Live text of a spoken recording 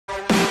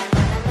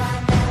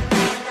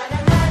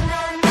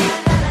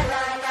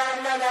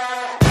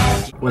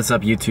What's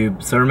up,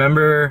 YouTube? So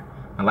remember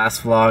my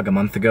last vlog a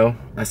month ago?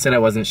 I said I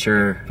wasn't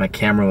sure if my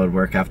camera would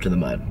work after the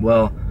mud.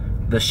 Well,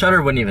 the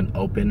shutter wouldn't even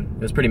open.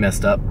 It was pretty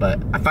messed up,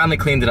 but I finally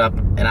cleaned it up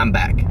and I'm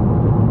back.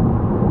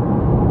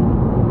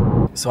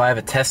 So I have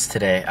a test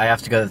today. I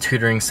have to go to the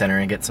tutoring center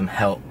and get some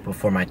help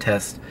before my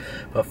test.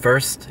 But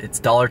first, it's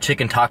Dollar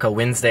Chicken Taco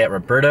Wednesday at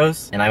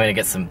Roberto's, and I'm gonna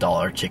get some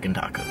Dollar Chicken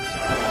Tacos.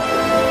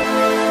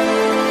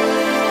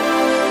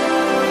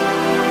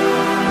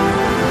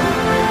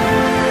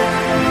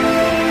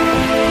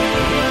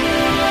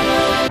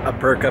 A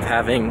perk of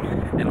having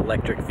an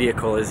electric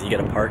vehicle is you get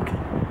to park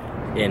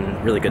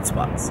in really good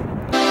spots.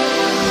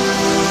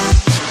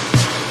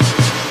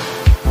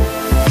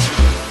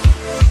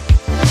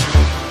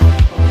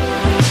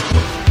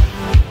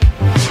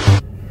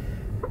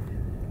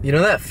 You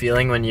know that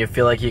feeling when you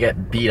feel like you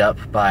get beat up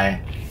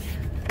by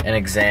an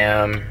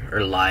exam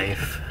or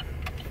life?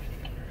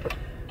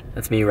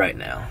 That's me right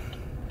now.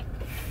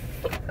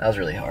 That was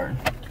really hard.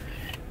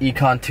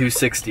 Econ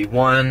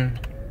 261,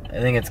 I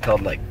think it's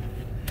called like,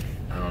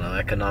 I don't know,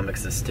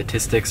 economics and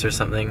statistics or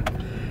something.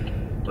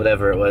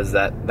 Whatever it was,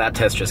 that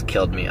test just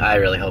killed me. I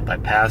really hope I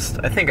passed.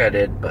 I think I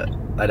did, but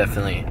I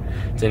definitely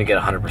didn't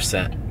get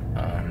 100%.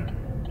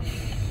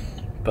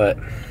 But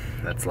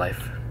that's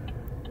life.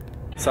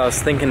 So I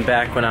was thinking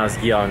back when I was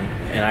young,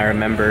 and I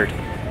remembered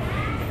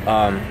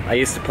I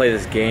used to play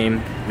this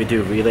game. We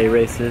do relay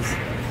races,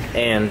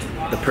 and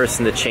the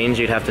person to change,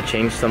 you'd have to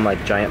change some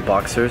like giant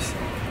boxers.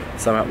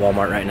 So I'm at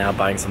Walmart right now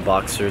buying some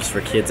boxers for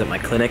kids at my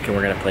clinic, and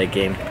we're gonna play a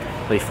game.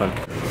 Really fun.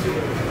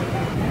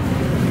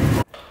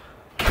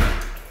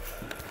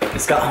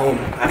 Just got home.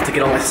 I have to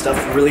get all my stuff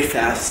really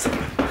fast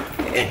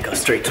and go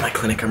straight to my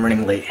clinic. I'm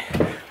running late.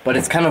 But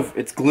it's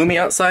gloomy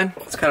outside.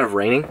 It's kind of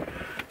raining.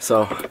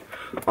 So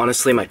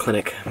honestly, my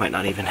clinic might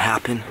not even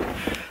happen.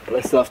 But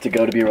I still have to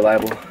go to be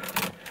reliable.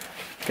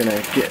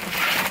 Gonna get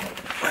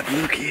my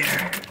blue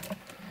gear.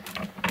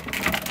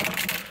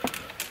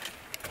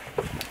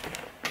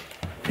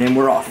 And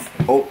we're off.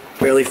 Oh,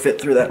 barely fit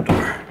through that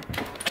door.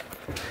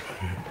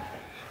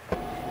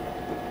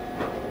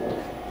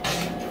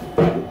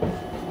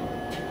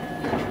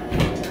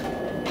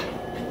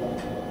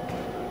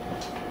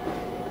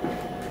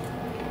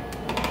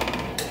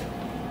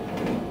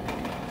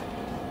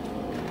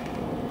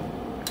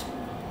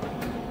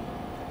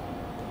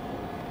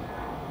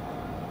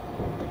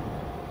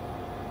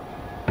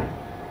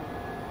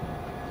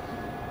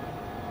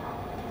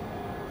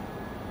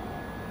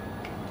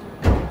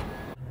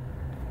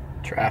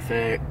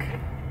 Traffic.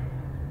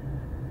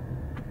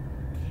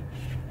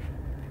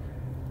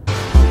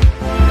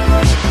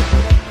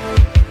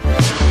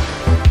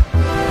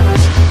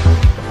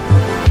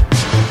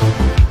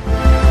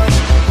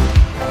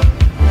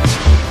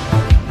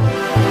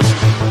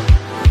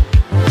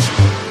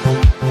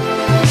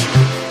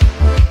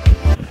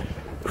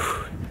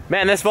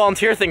 Man, this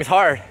volunteer thing's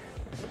hard.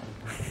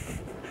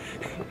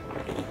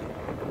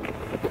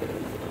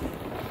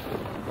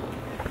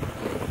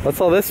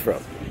 What's all this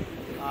from?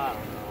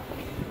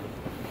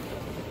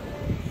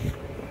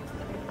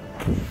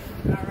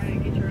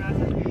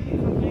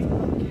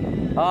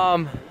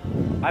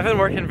 I've been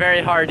working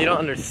very hard, you don't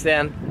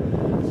understand.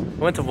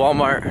 I went to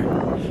Walmart,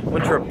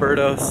 went to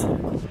Roberto's,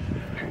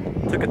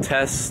 took a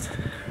test.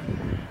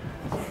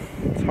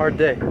 It's a hard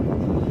day.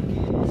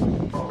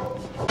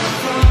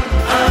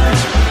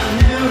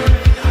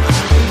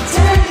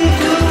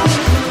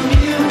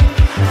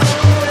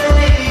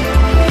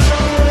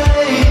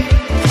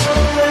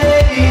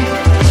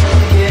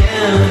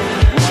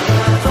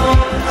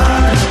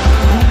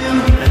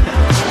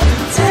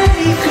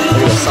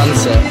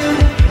 Sunset.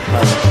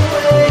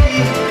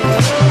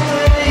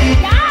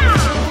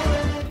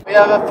 We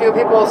have a few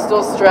people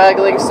still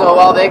straggling, so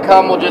while they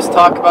come, we'll just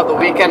talk about the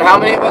weekend. How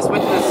many of us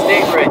went to the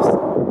state race?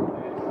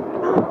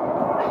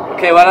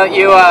 Okay, why don't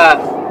you,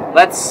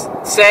 let's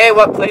say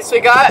what place we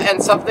got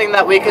and something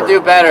that we could do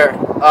better,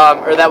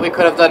 or that we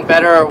could have done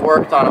better or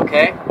worked on,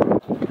 okay?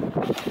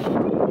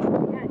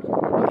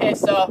 Okay,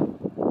 so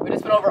we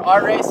just went over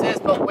our races,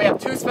 but we have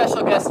two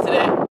special guests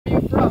today. Where are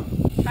you from?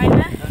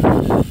 China.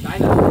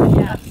 China?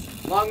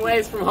 Yes. Long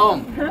ways from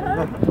home.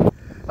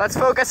 Let's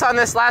focus on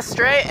this last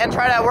straight and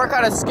try to work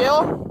on a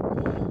skill.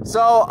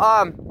 So,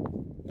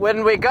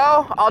 when we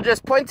go, I'll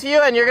just point to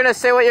you and you're gonna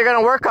say what you're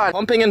gonna work on.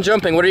 Bumping and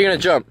jumping, what are you gonna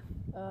jump?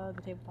 The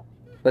tabletop.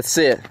 Let's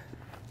see it.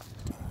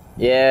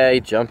 Yeah,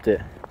 you jumped it.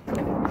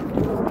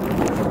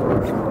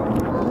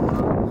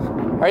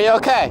 Are you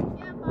okay?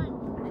 Yeah, I'm fine.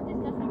 I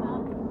just got some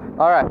help.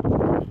 Alright.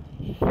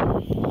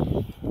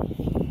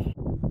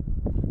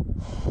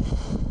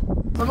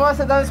 Some of us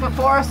have done this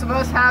before, some of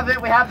us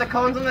haven't. We have the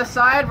cones on the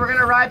side. We're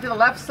gonna ride to the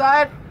left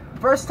side.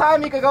 First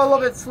time you could go a little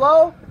bit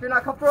slow if you're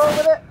not comfortable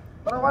with it,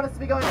 but I want us to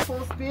be going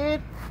full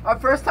speed.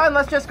 First time,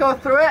 let's just go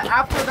through it.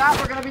 After that,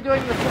 we're gonna be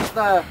doing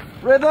the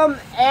rhythm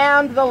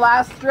and the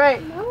last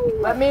straight.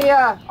 Let me,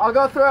 I'll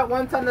go through it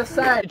once on the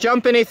side.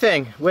 Jump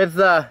anything with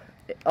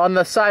on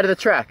the side of the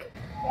track.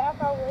 Yeah,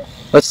 probably.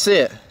 Let's see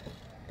it.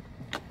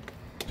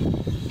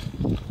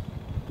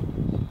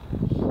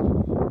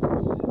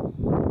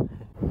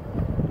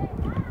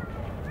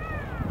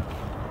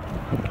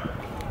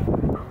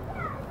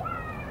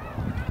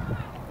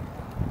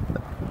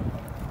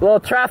 Little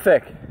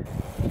traffic.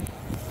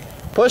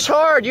 Push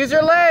hard, use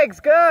your legs,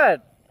 good,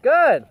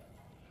 good.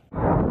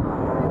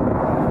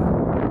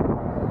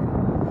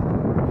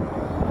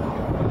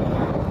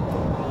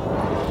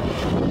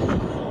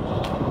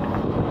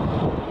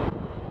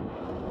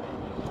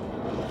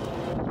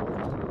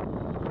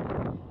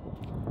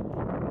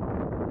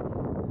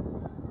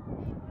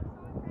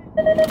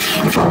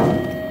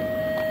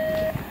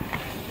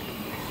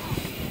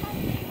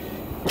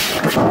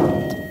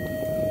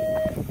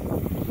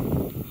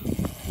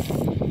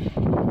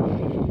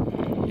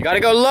 You gotta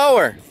go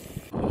lower.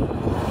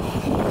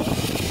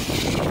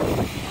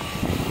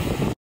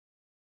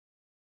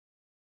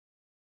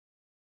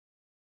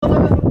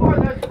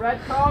 There's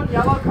red cone,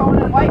 yellow cone,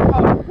 and white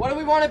cone. What do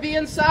we want to be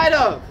inside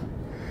of?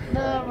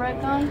 The red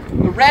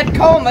cone. The red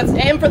cone. Let's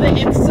aim for the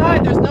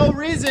inside. There's no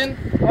reason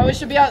why we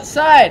should be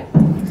outside.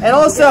 And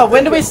also,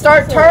 when do we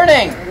start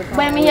turning?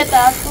 When we hit the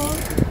asphalt.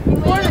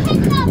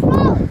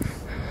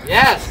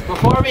 Yes,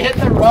 before we hit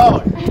the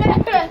road.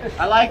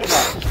 I like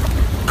that.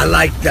 I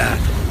like that.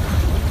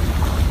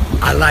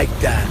 I like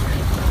that.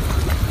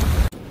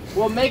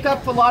 We'll make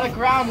up a lot of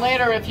ground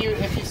later if you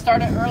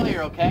start it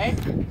earlier, okay?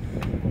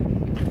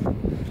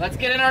 Let's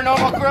get in our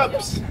normal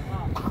groups.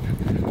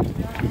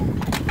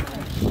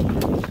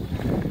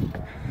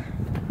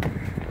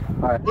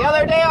 Alright. The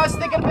other day I was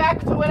thinking back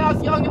to when I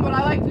was young and what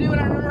I like to do when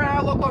I remember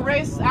our local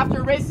race.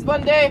 After races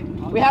one day,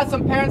 we had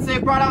some parents, they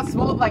brought out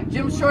some old like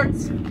gym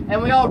shorts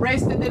and we all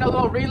raced and did a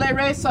little relay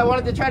race, so I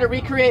wanted to try to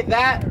recreate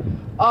that.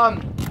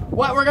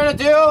 What we're gonna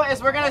do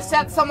is we're gonna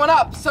set someone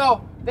up.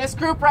 So this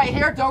group right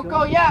here, don't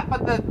go yet,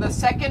 but the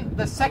second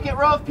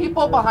row of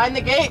people behind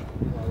the gate,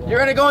 you're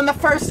gonna go in the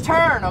first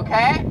turn,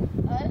 okay?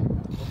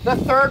 The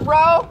third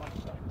row,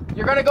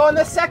 you're gonna go in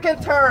the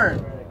second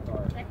turn.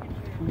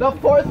 The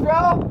fourth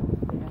row,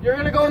 you're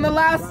gonna go in the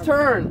last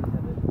turn.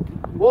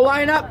 We'll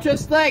line up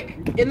just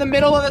like in the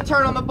middle of the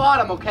turn on the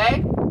bottom,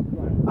 okay?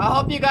 I'll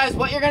help you guys.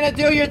 What you're gonna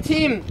do, your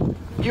team,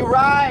 you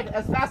ride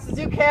as fast as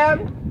you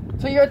can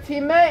to your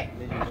teammate,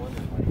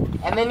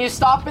 and then you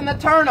stop in the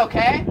turn,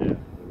 okay?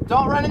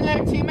 Don't run into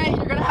your teammate.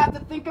 You're gonna have to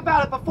think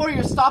about it before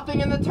you're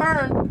stopping in the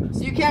turn, so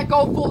you can't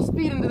go full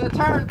speed into the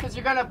turn because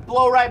you're gonna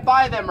blow right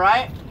by them,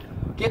 right?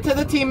 Get to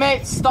the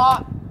teammate,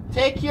 stop,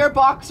 take your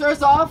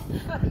boxers off,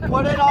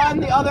 put it on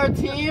the other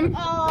team.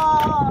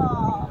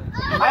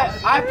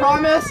 I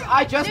promise,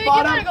 I just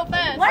bought them.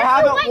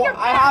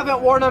 I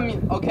haven't worn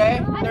them, okay?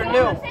 They're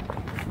new.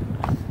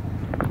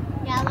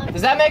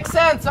 Does that make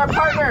sense, our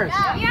partners?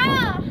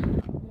 Yeah.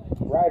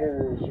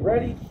 Riders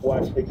ready,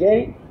 watch the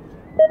gate.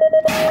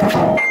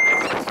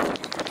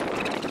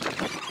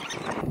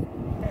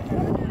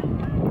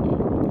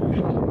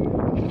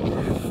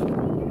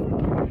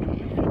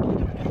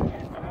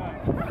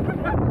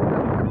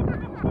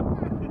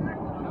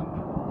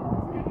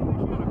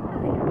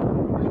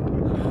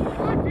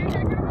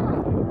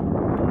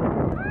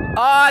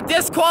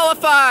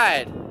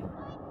 Disqualified!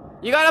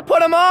 You gotta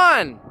put them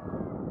on!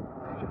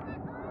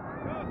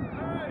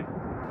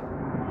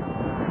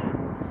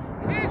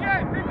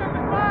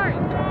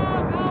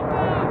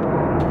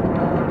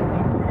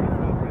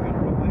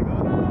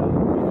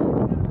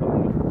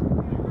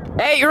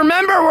 Hey,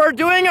 remember, we're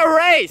doing a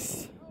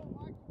race!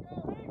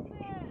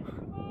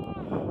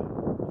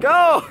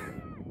 Go!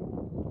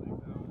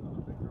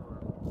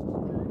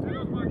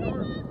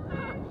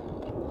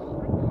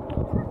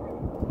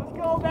 Let's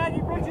go,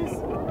 baggy britches! Is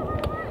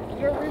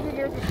there a reason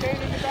there's a chain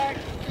in the back?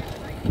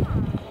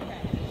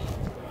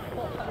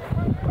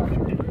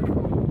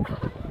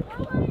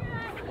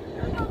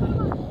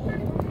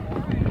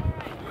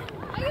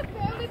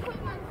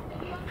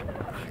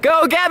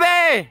 Go,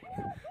 Gabby!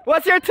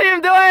 What's your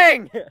team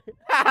doing?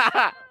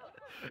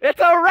 It's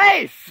a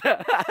race! DQ!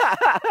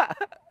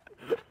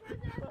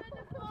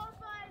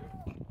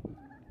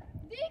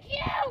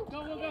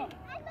 Go, go, go!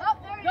 Oh,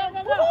 there we go. Go,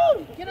 go,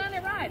 go! Get on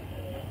it, ride!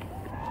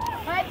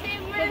 My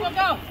team wins. Go, go,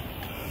 go!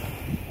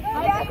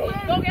 My team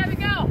wins. Go, Gabby,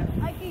 go!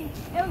 My team.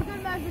 It was a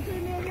good match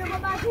between me and you,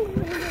 but my team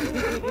wins.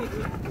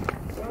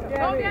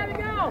 Go, Gabby,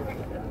 go!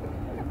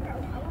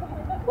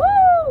 Woo!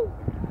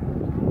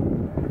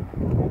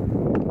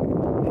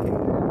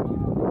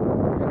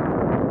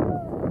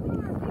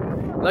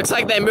 Looks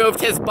like they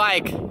moved his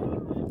bike.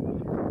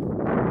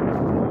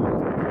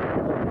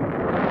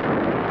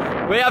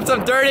 We have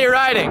some dirty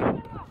riding.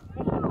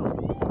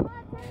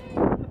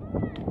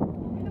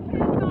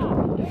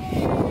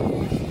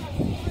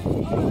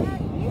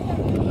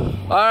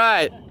 All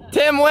right,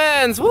 Tim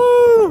wins.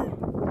 Woo!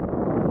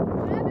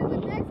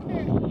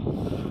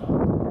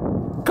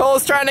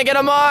 Cole's trying to get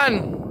him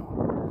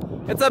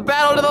on. It's a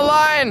battle to the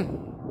line.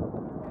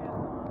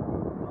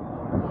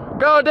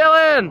 Go,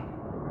 Dylan.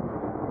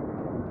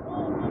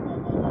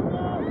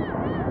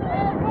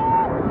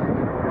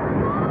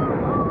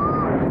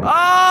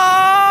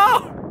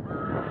 Oh!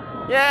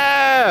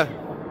 Yeah!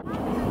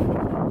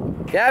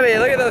 Gabby,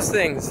 look at those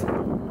things.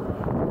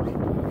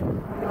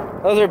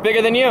 Those are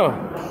bigger than you.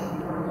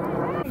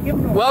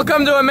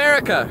 Welcome to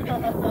America.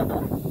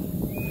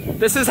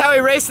 This is how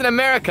we race in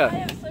America. I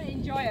absolutely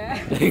enjoy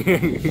it.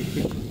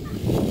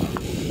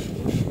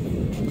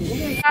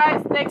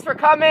 guys. Thanks for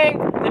coming.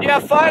 Did you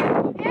have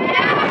fun?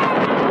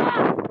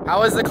 Yeah! How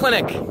was the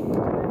clinic?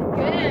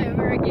 Good,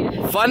 very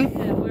good. Fun?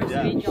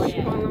 Yeah. Enjoy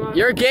it.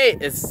 Your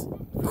gait is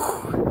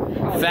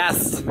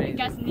fast. You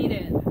guys need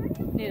it.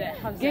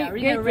 How's that?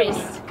 Read the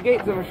wrist.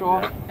 Gate 怎么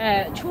说？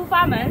出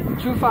发门。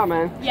出发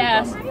门。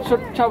 Yes. 说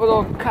差不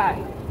多快。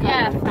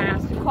 Yeah,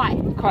 fast. 快。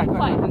快。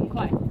很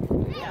快。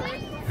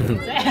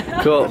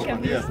Cool.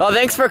 Oh,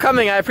 thanks for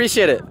coming. I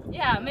appreciate it.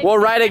 Yeah. We'll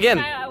ride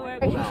again.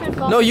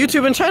 No,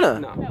 YouTube in China.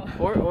 No.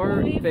 Or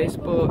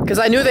Facebook. Because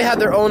I knew they had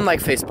their own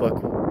like Facebook.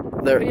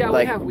 Their Yeah,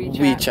 like we have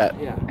WeChat.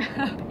 Yeah.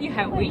 You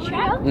have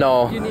WeChat?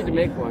 No. You need to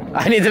make one.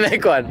 I need to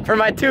make one for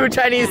my 2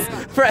 Chinese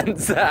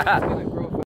friends.